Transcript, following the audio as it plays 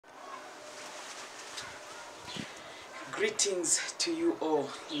Greetings to you all,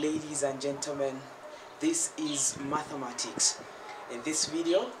 ladies and gentlemen. This is mathematics. In this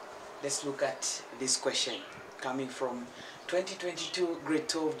video, let's look at this question coming from 2022 grade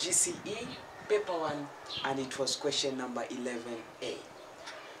 12 GCE paper 1, and it was question number 11A.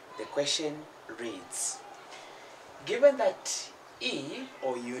 The question reads, given that E,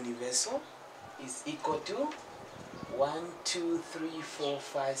 or universal, is equal to 1, 2, 3, 4,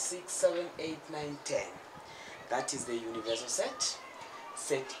 5, 6, 7, 8, 9, 10. That is the universal set.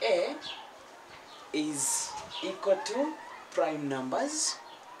 Set A is equal to prime numbers.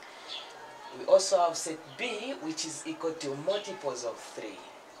 We also have set B, which is equal to multiples of 3.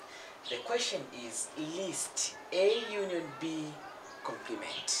 The question is, list A union B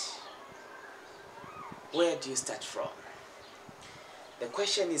complement. Where do you start from? The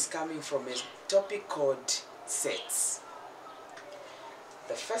question is coming from a topic called sets.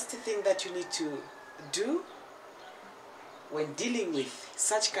 The first thing that you need to do when dealing with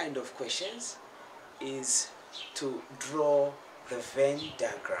such kind of questions is to draw the Venn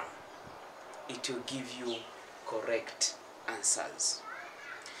diagram. It will give you correct answers.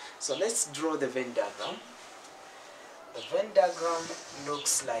 So let's draw the Venn diagram. The Venn diagram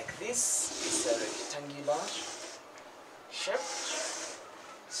looks like this. It's a rectangular shape.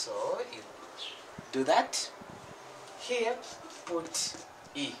 So you do that. Here, put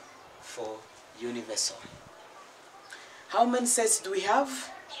E for universal. How many sets do we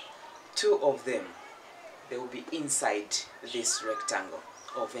have? 2 of them. They will be inside this rectangle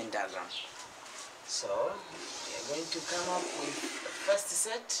or Venn diagram. So we are going to come up with the first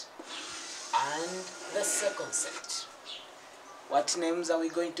set and the second set. What names are we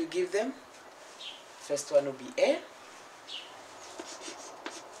going to give them? First one will be A.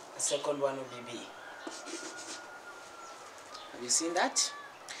 The second one will be B. Have you seen that?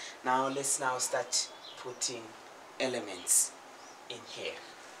 Now let's start putting elements in here.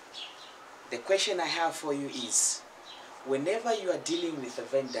 The question I have for you is, whenever you are dealing with a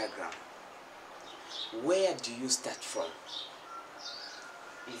Venn diagram, where do you start from?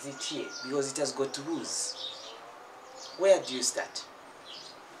 Is it here? Because it has got rules. Where do you start?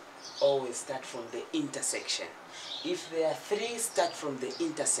 Always start from the intersection. If there are 3, start from the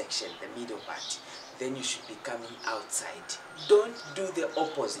intersection, the middle part. Then you should be coming outside. Don't do the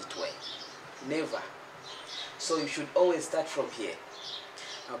opposite way. Never. So you should always start from here.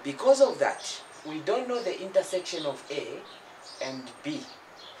 Now, because of that, we don't know the intersection of A and B,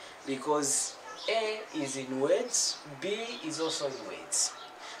 because A is in words, B is also in words.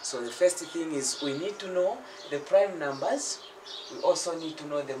 So the first thing is we need to know the prime numbers. We also need to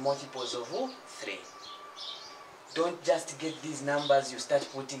know the multiples of 3. Don't just get these numbers, you start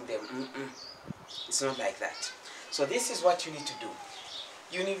putting them. It's not like that. So this is what you need to do.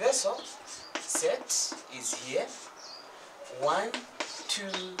 Universal set is here. 1, 2,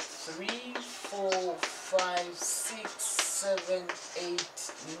 3, 4, 5, 6, 7,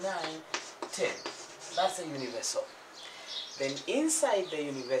 8, 9, 10. That's a universal. Then inside the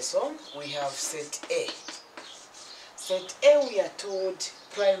universal, we have set A. Set A, we are told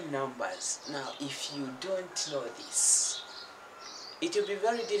prime numbers. Now, if you don't know this, it will be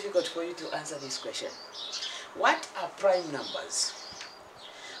very difficult for you to answer this question. What are prime numbers?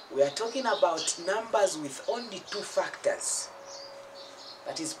 We are talking about numbers with only 2 factors.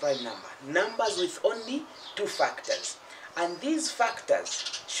 That is prime number. Numbers with only 2 factors. And these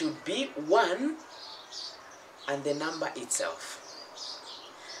factors should be 1 and the number itself.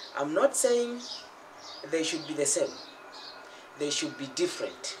 I'm not saying they should be the same. They should be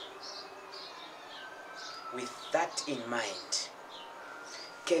different. With that in mind,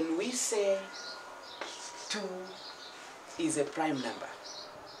 can we say 2 is a prime number?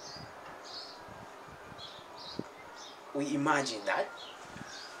 We imagine that.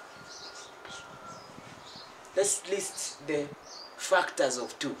 Let's list the factors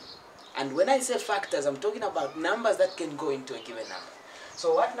of 2. And when I say factors, I'm talking about numbers that can go into a given number.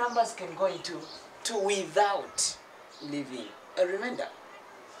 So what numbers can go into 2 without leaving a remainder?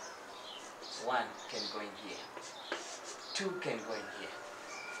 1 can go in here. 2 can go in here.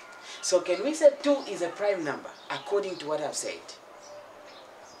 So can we say 2 is a prime number according to what I've said?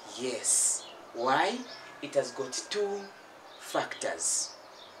 Yes. Why? It has got 2 factors.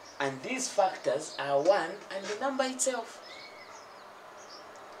 And these factors are 1 and the number itself.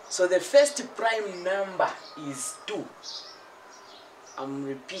 So the first prime number is 2. I'm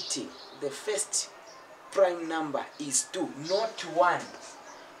repeating. The first prime number is 2, not 1.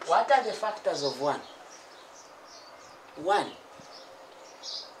 What are the factors of 1? 1.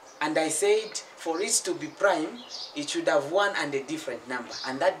 And I said for it to be prime, it should have 1 and a different number.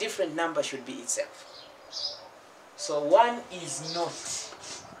 And that different number should be itself. So 1 is not.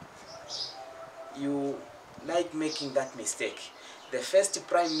 You like making that mistake. The first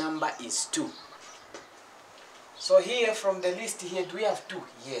prime number is 2. So here from the list here, do we have 2?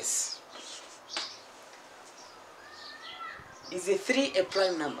 Yes. Is a 3 a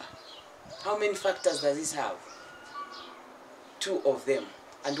prime number? How many factors does this have? 2 of them.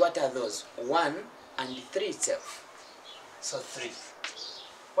 And what are those? 1 and 3 itself. So 3.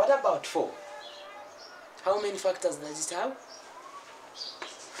 What about 4? How many factors does it have?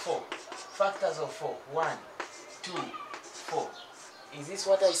 4. Factors of 4. 1, 2, 4. Is this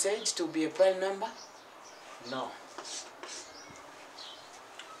what I said to be a prime number? No.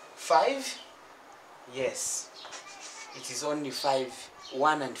 5? Yes. It is only 5.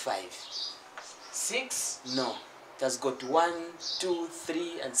 1 and 5. 6? No. It has got 1, 2,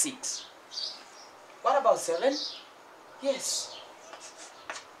 3, and 6. What about 7? Yes.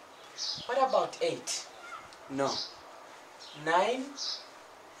 What about 8? No. 9?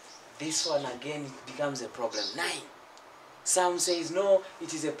 This one again becomes a problem. 9. Some says no,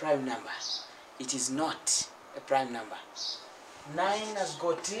 it is a prime number. It is not a prime number. 9 has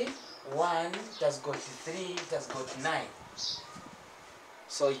got 1, it has got 3, it has got 9.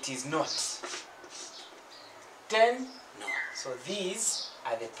 So it is not. 10? No. So these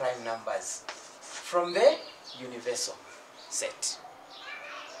are the prime numbers from the universal set.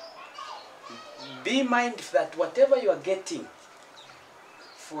 Be mindful that whatever you are getting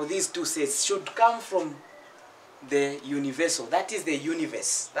for these two sets should come from the universal. That is the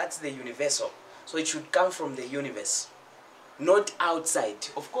universe. That's the universal. So it should come from the universe, not outside.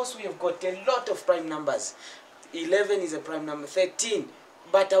 Of course, we have got a lot of prime numbers. 11 is a prime number, 13.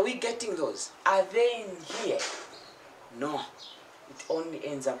 But are we getting those? Are they in here? No. It only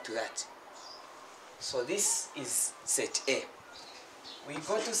ends up to that. So this is set A. We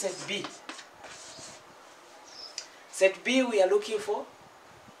go to set B. Set B, we are looking for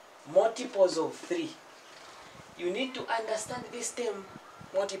multiples of 3. You need to understand this term,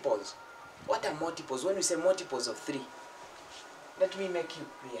 multiples. What are multiples? When we say multiples of 3, let me make you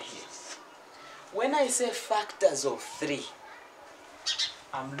clear here. When I say factors of 3,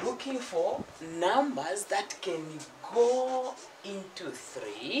 I'm looking for numbers that can go into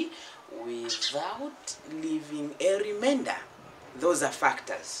 3 without leaving a remainder. Those are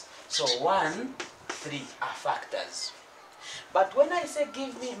factors. So 1, 3 are factors. But when I say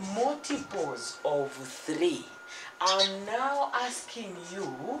give me multiples of 3, I'm now asking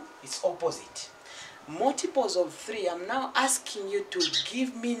you, it's opposite. Multiples of 3, I'm now asking you to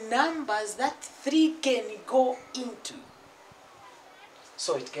give me numbers that 3 can go into.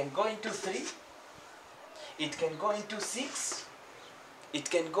 So it can go into 3, it can go into 6, it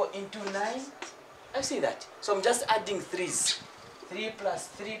can go into 9. I see that. So I'm just adding 3s. 3 plus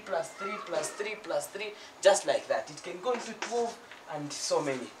 3 plus 3 plus 3 plus 3, just like that. It can go into 12 and so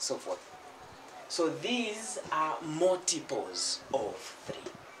many, so forth. So these are multiples of 3.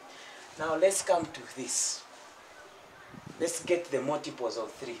 Now let's come to this. Let's get the multiples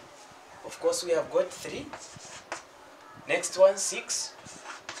of 3. Of course, we have got 3. Next one, 6.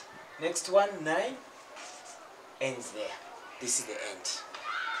 Next one, 9. Ends there. This is the end.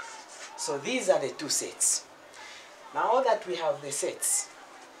 So these are the two sets. Now that we have the sets,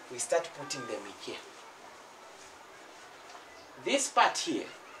 we start putting them in here. This part here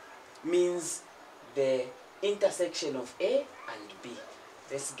means the intersection of A and B.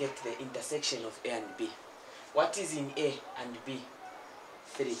 Let's get the intersection of A and B. What is in A and B?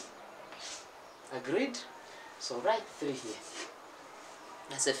 3. Agreed? So write 3 here.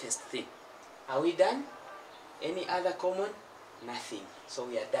 That's the first thing. Are we done? Any other common? Nothing. So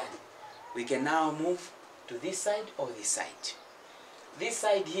we are done. We can now move to this side or this side. This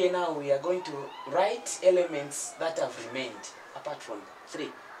side here now we are going to write elements that have remained apart from 3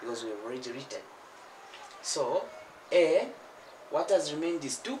 because we have already written. So A, what has remained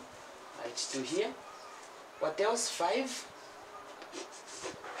is 2. Write 2 here. What else? 5.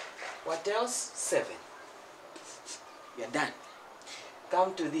 What else? 7. We are done.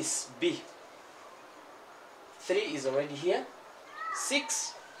 Come to this B. 3 is already here.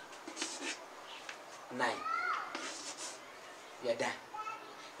 6. 9. We are done.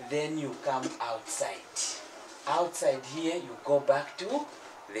 Then you come outside. Outside here, you go back to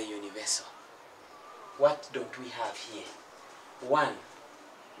the universal. What don't we have here? 1.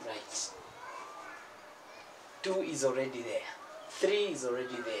 Right. 2 is already there. 3 is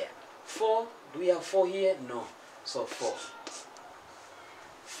already there. 4. Do we have 4 here? No. So 4.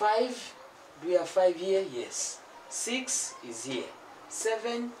 5. Do we have 5 here? Yes. 6 is here.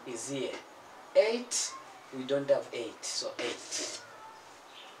 7 is here. 8, we don't have 8, so 8.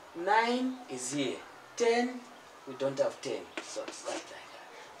 9 is here. 10, We don't have 10, so it's like that.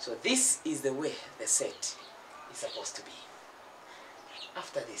 So this is the way the set is supposed to be.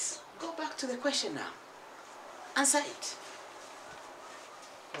 After this, go back to the question now. Answer it.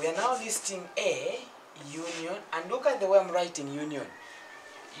 We are now listing A, union, and look at the way I'm writing union.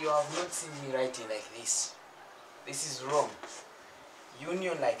 You have not seen me writing like this. This is wrong.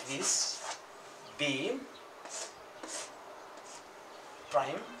 Union like this, B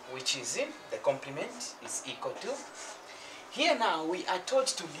prime, which is the complement, is equal to. Here now we are told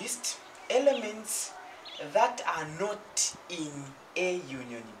to list elements that are not in A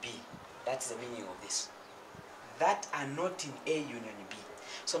union B. That's the meaning of this. That are not in A union B.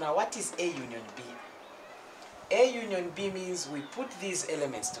 So now what is A union B? A union B means we put these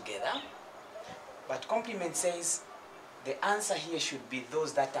elements together, but complement says the answer here should be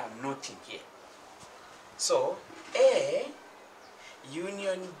those that are not in here. So A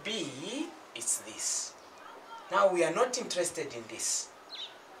union B is this. Now we are not interested in this.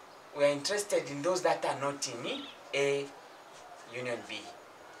 We are interested in those that are not in A union B.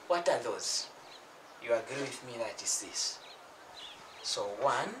 What are those? You agree with me that is this. So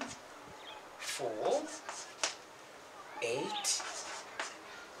 1, 4, 8,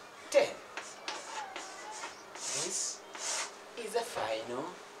 10. This is the final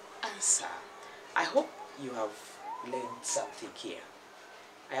answer. I hope you have learned something here.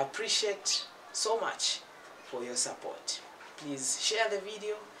 I appreciate so much for your support. Please share the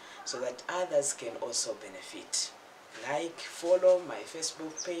video so that others can also benefit. Like, follow my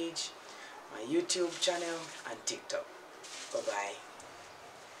Facebook page, my YouTube channel, and TikTok. Bye-bye.